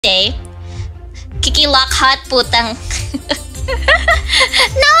day. Kiki Lockheart putang.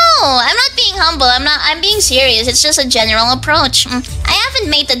 No, I'm not being humble. I'm being serious. It's just a general approach. I haven't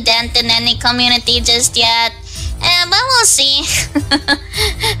made a dent in any community just yet. But we'll see.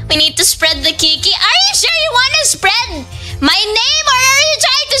 We need to spread the Kiki. Are you sure you want to spread my name, or are you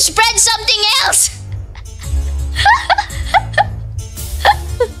trying to spread something else?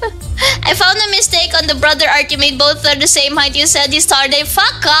 I found a mistake on the brother art you made. Both are the same height. You said you started.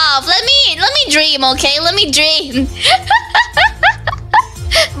 Fuck off. Let me dream, okay? Let me dream.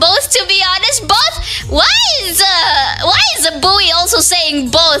 Both, to be honest, both. Why is the buoy also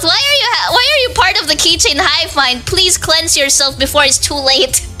saying both? Why are you part of the keychain hive mind? Please cleanse yourself before it's too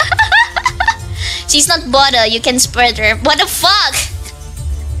late. She's not butter. You can spread her. What the fuck?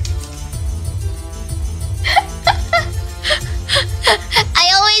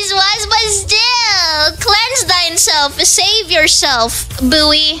 I always was, but still. Cleanse thyself. Save yourself,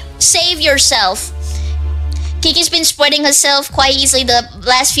 buoy. Save yourself. Kiki's been spreading herself quite easily the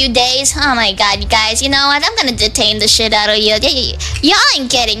last few days. Oh my god, you guys. You know what? I'm gonna detain the shit out of you. Y'all ain't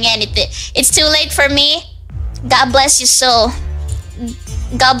getting anything. It's too late for me. God bless your soul.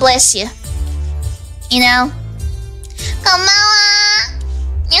 God bless you. You know? Kamawa!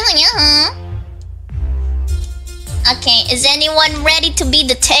 Okay, is anyone ready to be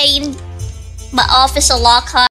detained by Officer Lockheart?